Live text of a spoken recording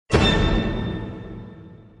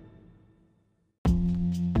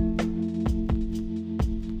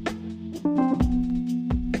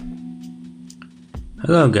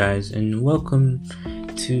Hello, guys, and welcome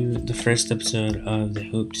to the first episode of the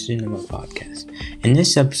Hope Cinema podcast. In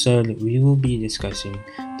this episode, we will be discussing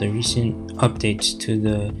the recent updates to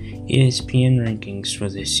the ESPN rankings for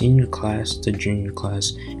the senior class, the junior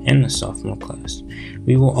class, and the sophomore class.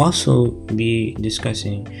 We will also be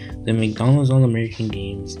discussing the McDonald's All-American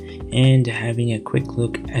Games and having a quick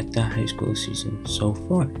look at the high school season so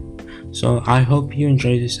far. So I hope you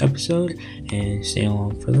enjoy this episode and stay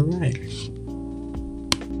along for the ride.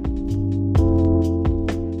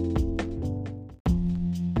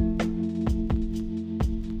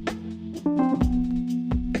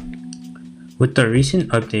 With the recent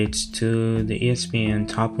updates to the ESPN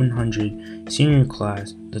Top 100 senior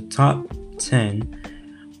class, the top 10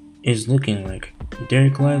 is looking like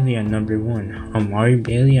Derek Lively at number 1, Amari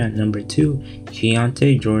Bailey at number 2,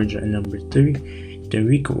 Keontae George at number 3,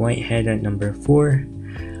 Dariq Whitehead at number 4,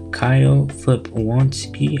 Kyle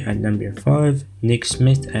Flipwanski at number 5, Nick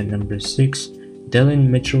Smith at number 6, Dylan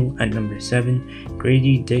Mitchell at number 7,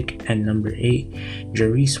 Grady Dick at number 8,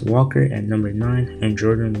 Jarice Walker at number 9, and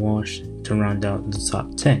Jordan Walsh to round out the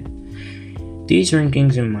top 10. These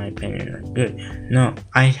rankings, in my opinion, are good. Now,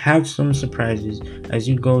 I have some surprises as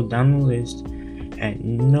you go down the list. At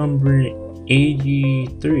number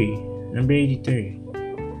 83,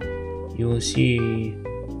 you will see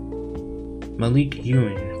Malik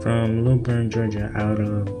Ewing from Lilburn, Georgia, out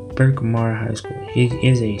of Berkmar High School. He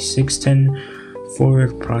is a 6'10"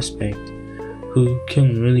 forward prospect who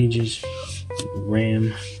can really just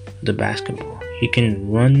ram the basketball. He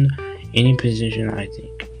can run any position, I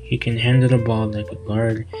think. He can handle the ball like a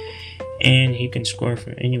guard, and he can score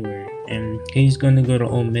from anywhere. And he's going to go to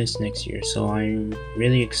Ole Miss next year, so I'm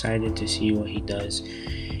really excited to see what he does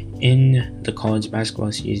in the college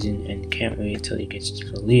basketball season and can't wait until he gets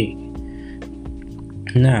to the league.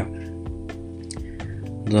 Now,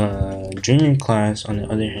 the junior class, on the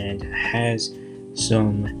other hand, has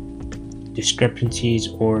some discrepancies,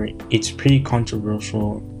 or it's pretty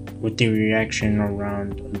controversial with the reaction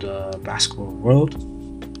around the basketball world,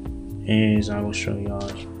 as I will show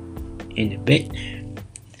y'all in a bit.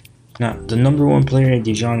 Now, the number 1 player,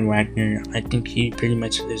 Dejon Wagner, I think he pretty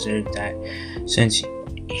much deserved that since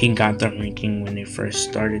he got that ranking when they first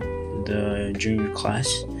started the junior class.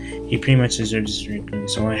 He pretty much deserves this ranking,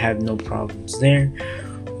 so I have no problems there.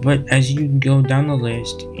 But as you go down the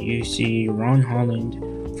list, you see Ron Holland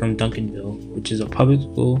from Duncanville, which is a public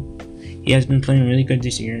school. He has been playing really good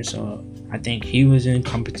this year, so I think he was in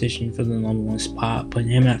competition for the number 1 spot. But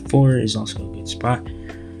him at 4 is also a good spot.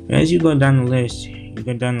 But as you go down the list,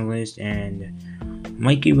 and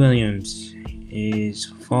Mikey Williams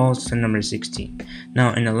falls to number 16.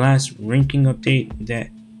 Now, in the last ranking update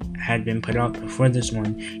that had been put out before this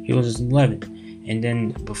one, he was 11. And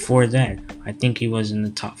then before that, I think he was in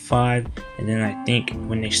the top 5. And then I think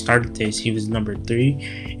when they started this, he was number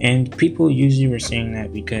 3. And people usually were saying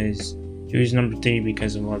that because he was number 3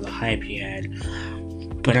 because of all the hype he had.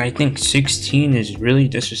 But I think 16 is really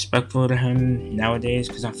disrespectful to him nowadays,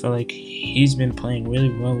 because I feel like he's been playing really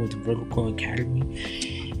well with the Vertical Academy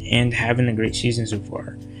and having a great season so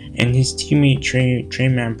far. And his teammate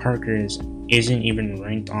Trayman Parker isn't even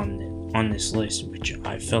ranked on this list, which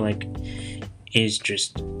I feel like is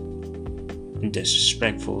just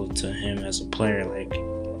disrespectful to him as a player. Like,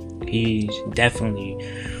 he's definitely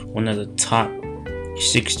one of the top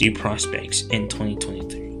 60 prospects in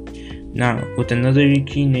 2023. Now, with another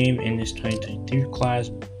key name in this 2023 class,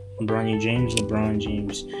 LeBron James'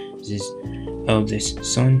 eldest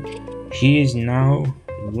son, he is now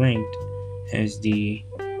ranked as the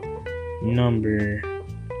number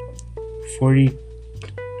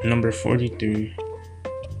 43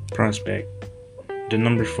 prospect, the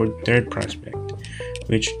number 43rd prospect,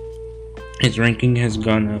 which his ranking has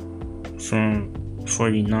gone up from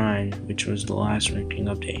 49, which was the last ranking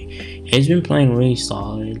update. He's been playing really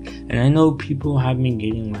solid, and I know people have been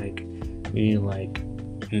getting really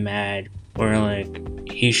mad, or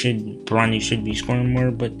Bronny should be scoring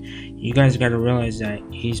more, but you guys gotta realize that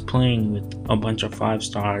he's playing with a bunch of 5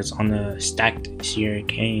 stars on the stacked Sierra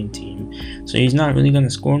Canyon team, so he's not really gonna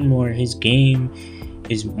score more. His game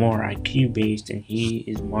is more IQ based, and he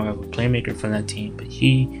is more of a playmaker for that team, but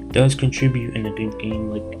he does contribute in a good game.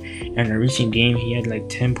 Like in a recent game, he had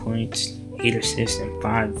 10 points, 8 assists, and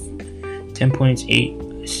 5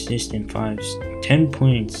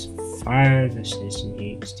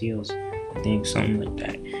 steals, I think, something like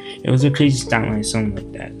that. It was a crazy stat line, something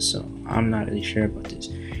like that, so I'm not really sure about this.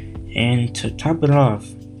 And to top it off,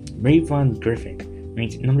 Rayvon Griffin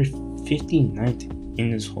ranked number 59th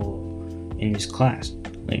in this class.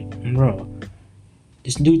 Like, bro,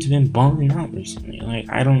 this dude's been balling out recently. Like,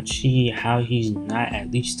 I don't see how he's not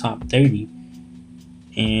at least top 30.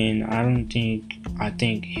 And I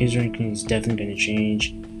think his ranking is definitely going to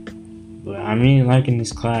change. But I'm really liking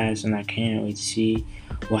this class, and I can't wait to see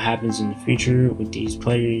what happens in the future with these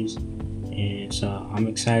players. And so I'm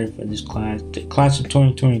excited for this class. The class of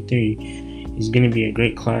 2023 is going to be a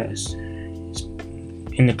great class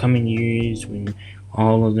in the coming years when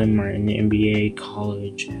all of them are in the NBA,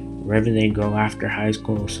 college, wherever they go after high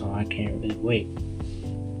school. So I can't really wait.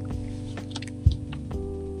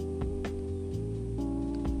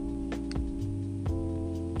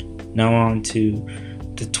 Now on to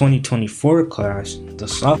the 2024 class, the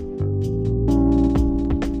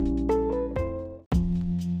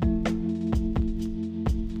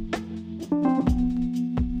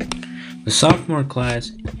sophomore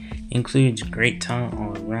class includes great talent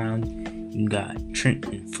all around. You got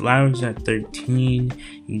Trenton Flowers at 13.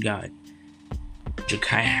 You got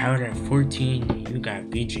Ja'Kai Howard at 14. You got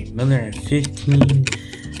BJ Miller at 15.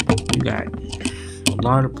 You got a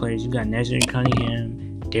lot of players. You got Nazir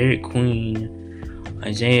Cunningham, Derek Queen,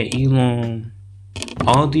 Isaiah Elon.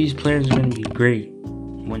 All these players are going to be great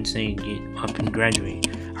once they get up and graduate.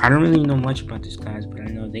 I don't really know much about this class, but I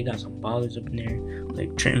know they got some ballers up in there.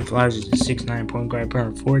 Like Trenton Flowers is a 6'9" point guard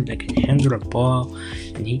power forward that can handle the ball,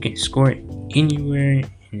 and he can score it anywhere,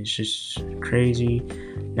 and it's just crazy.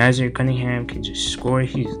 Nazir Cunningham can just score.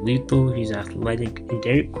 He's lethal. He's athletic. And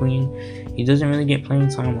Derek Queen, he doesn't really get playing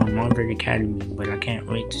time on Montverde Academy, but I can't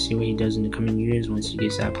wait to see what he does in the coming years once he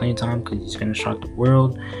gets that playing time, because he's going to shock the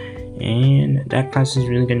world. And that class is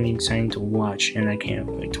really going to be exciting to watch, and I can't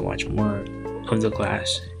wait to watch more of the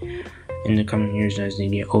class in the coming years as they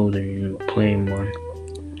get older and play more.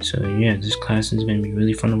 So yeah, this class is going to be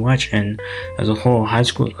really fun to watch. And as a whole, the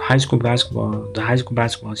high school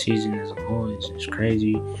basketball season as a whole is just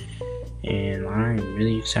crazy, and I'm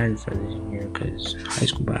really excited for this year because high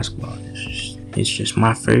school basketball it's just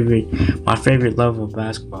my favorite level of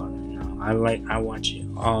basketball right now. I watch it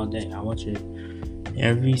all day. I watch it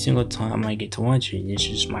every single time I get to watch it. It's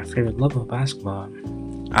just my favorite level of basketball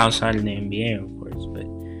outside of the NBA, of course, but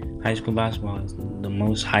high school basketball is the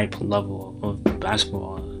most hype level of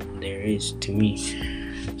basketball there is to me.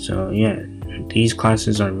 So yeah, these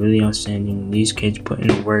classes are really outstanding. These kids put in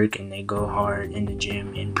the work and they go hard in the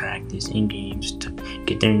gym, in practice, in games to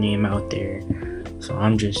get their name out there. So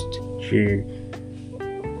I'm just here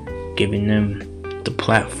giving them the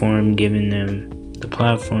platform,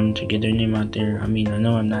 to get their name out there. I mean, I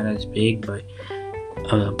know I'm not as big, but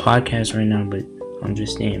a podcast right now, but I'm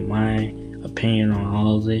just saying my opinion on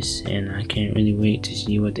all of this, and I can't really wait to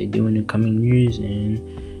see what they do in the coming years. And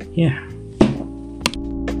yeah.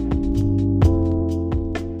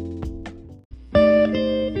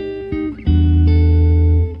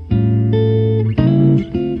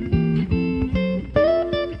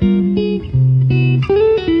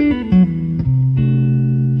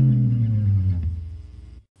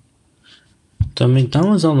 The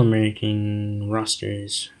McDonald's All-American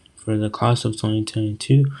rosters for the class of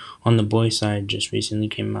 2022 on the boys' side just recently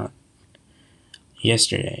came out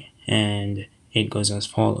yesterday, and it goes as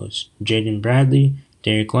follows: Jaden Bradley,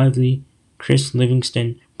 Derek Lively, Chris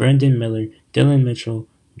Livingston, Brendan Miller, Dylan Mitchell,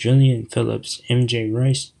 Julian Phillips, MJ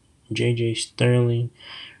Rice, JJ Sterling,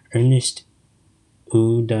 Ernest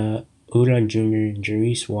Uda Jr.,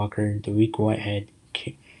 Jerice Walker, Dariq Whitehead,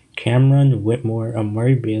 Cameron Whitmore,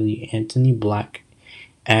 Amari Bailey, Anthony Black,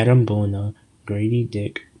 Adam Bona, Grady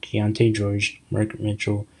Dick, Keontae George, Mark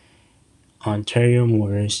Mitchell, Ontario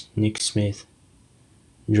Morris, Nick Smith,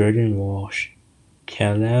 Jordan Walsh,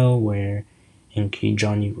 Kalel Ware, and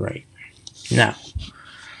Kijani Wright. Now,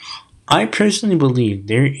 I personally believe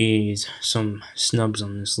there is some snubs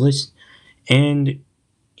on this list, and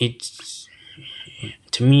it's,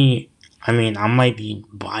 to me, I mean, I might be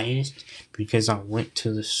biased because I went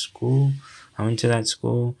to that school,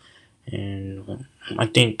 and I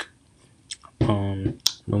think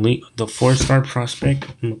Malik, the 4-star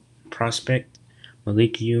prospect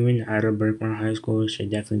Malik Ewan out of Berkmar High School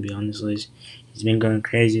should definitely be on this list. He's been going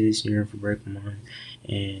crazy this year for Berkmar,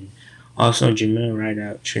 and also Jamil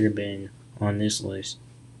Rideout should have been on this list.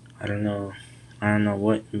 I don't know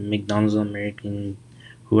what McDonald's American,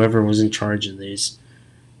 whoever was in charge of this,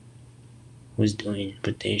 was doing,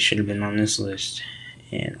 but they should have been on this list.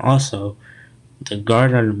 And also, the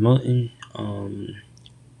guard out of Milton,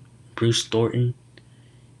 Bruce Thornton,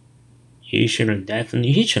 he should have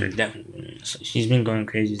definitely been on this list. He's been going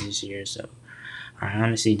crazy this year, so I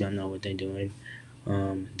honestly don't know what they're doing.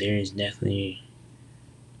 There is definitely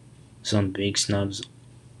some big snubs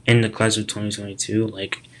in the class of 2022.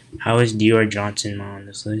 Like, how is Dior Johnson not on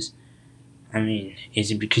this list? I mean,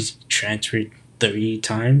 is it because he transferred 30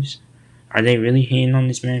 times? Are they really hating on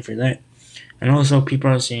this man for that? And also,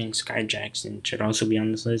 people are saying Sky Jackson should also be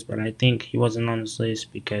on this list, but I think he wasn't on this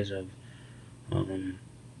list because of um,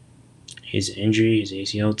 his injury, his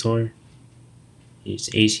ACL tour, his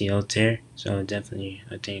ACL tear. So definitely,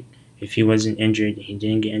 I think if he wasn't injured, he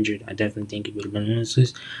didn't get injured, I definitely think he would have been on this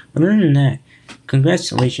list. But other than that,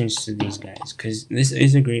 congratulations to these guys, because this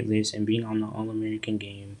is a great list, and being on the All-American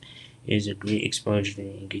game is a great exposure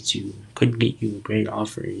and could get you great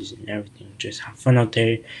offers and everything. Just have fun out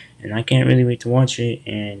there, and I can't really wait to watch it.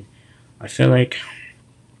 And I feel like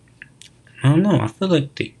I don't know. I feel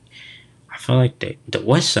like the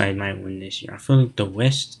West Side might win this year. I feel like the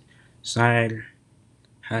West Side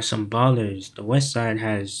has some ballers. The West Side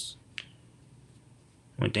has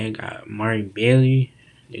what they got: Mari Bailey.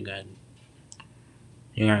 They got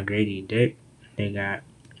Grady Dick. They got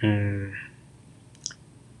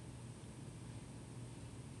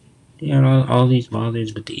all these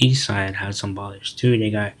ballers, but the East Side has some ballers too. They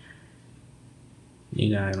got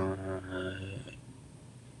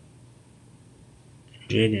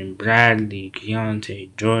Jaden Bradley, Keontae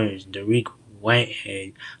George, Derek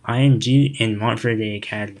Whitehead, IMG, and Montford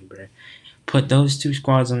Academy, bro. Put those two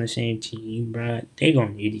squads on the same team, bro. They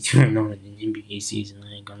going 82-0 in the NBA season.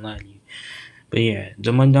 I ain't gonna lie to you. But yeah,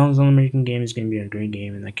 the McDonald's All-American game is gonna be a great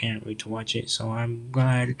game, and I can't wait to watch it. So I'm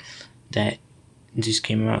glad that this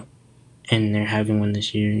came out, and they're having one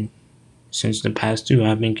this year. Since the past two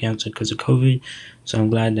have been canceled because of COVID, so I'm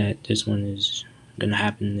glad that this one is gonna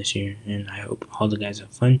happen this year, and I hope all the guys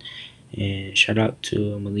have fun. And shout out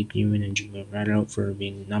to Malik Newman and Julian Rideout for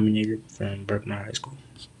being nominated from Berkmar High School.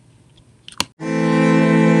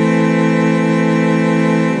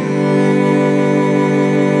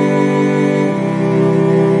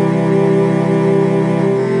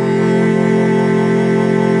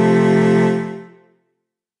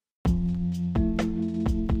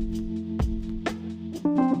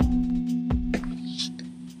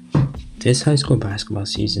 This high school basketball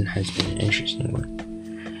season has been an interesting one.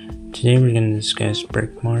 Today we're going to discuss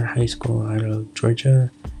Berkmar High School out of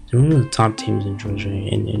Georgia. They're one of the top teams in Georgia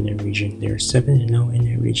and in their region. They're 7-0 in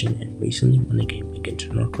their region and recently won the game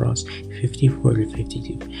against Norcross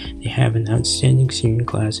 54-52. They have an outstanding senior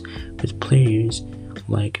class with players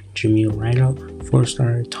like Jameel Rideout,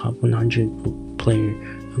 4-star top 100 player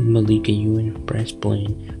of Malika Ewan, Bryce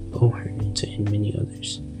Blaine, Bo Hearns, and many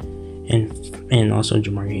others. And also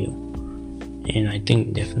Jamar Hill. And I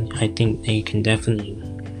think they can definitely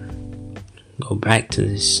go back to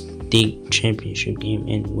this state championship game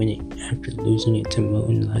and win it after losing it to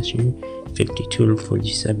Milton last year,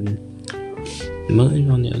 52-47.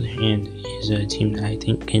 Milton, on the other hand, is a team that I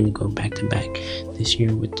think can go back to back this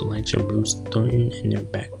year with the likes of Bruce Thornton and the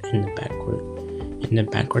backcourt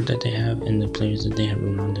that they have and the players that they have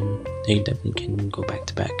around them. They definitely can go back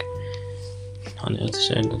to back. On the other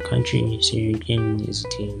side of the country, Sierra Canyon is a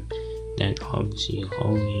team that obviously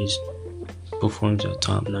always performs at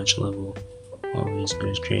top-notch level, always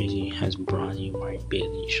goes crazy, has Bronny, Mark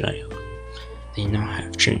Bailey, Shia. They now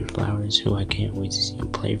have Trenton Flowers, who I can't wait to see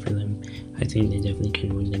him play for them. I think they definitely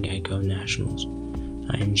can win the Geico Nationals.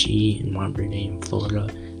 IMG and Montford in Florida,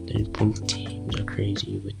 both teams are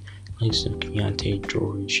crazy with likes of Keontae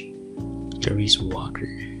George, Jarice Walker,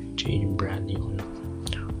 Jaden Bradley on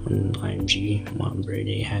IMG. Montford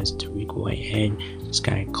has Derek Whitehead,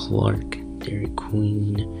 Sky Clark, Derek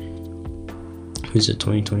Queen, who's a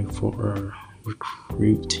 2024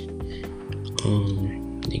 recruit.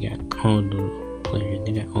 They got all the players.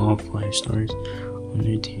 They got all 5 stars on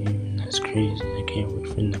their team. That's crazy. I can't wait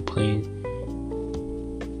for them to play.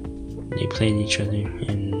 They played each other,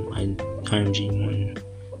 and IMG won.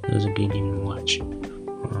 It was a good game to watch.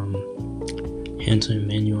 Hansel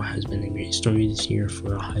Emmanuel has been a great story this year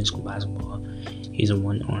for high school basketball. He's a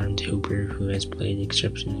one-armed hooper who has played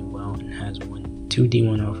exceptionally well and has won 2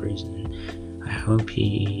 D1 offers, and I hope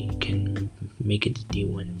he can make it to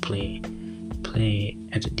D1 and play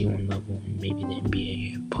at the D1 level and maybe the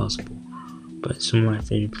NBA if possible. But some of my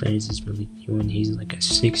favorite players is Malik Ewan. He's like a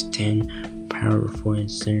 6'10", power forward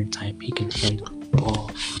center type. He can handle the ball.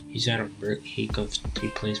 He's out of he plays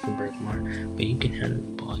for Berkmar, but he can handle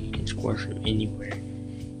the ball. He can score from anywhere.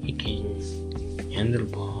 He can handle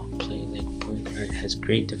the ball, play like a point guard, has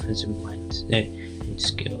great defensive mindset and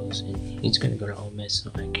skills, and he's gonna go to Ole Miss,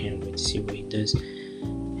 so I can't wait to see what he does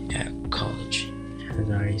at college. As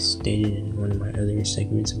I already stated in one of my other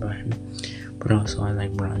segments about him. But also I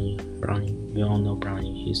like Bronny. We all know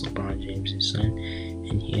Bronny. He's LeBron James' son,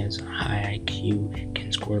 and he has a high IQ,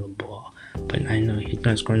 can score the ball. But I know he's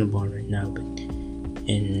not scoring the ball right now, but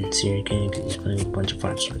in Serie A because he's playing with a bunch of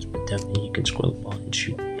 5 stars, but definitely he can score the ball and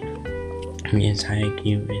shoot. He has high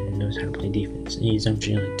IQ and knows how to play defense. He's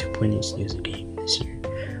averaging like 2.8 steals a game this year.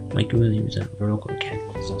 Mike Williams at Vertical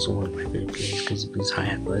Academy is also one of my favorite players because of his high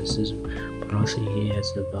athleticism, but also he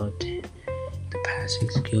has developed the passing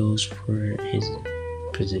skills for his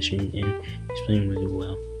position, and he's playing really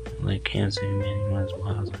well. Like Hanson Emmanuel as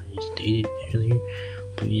well, as I stated earlier.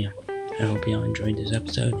 But yeah, I hope y'all enjoyed this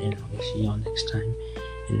episode, and I will see y'all next time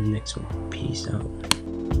in the next one. Peace out.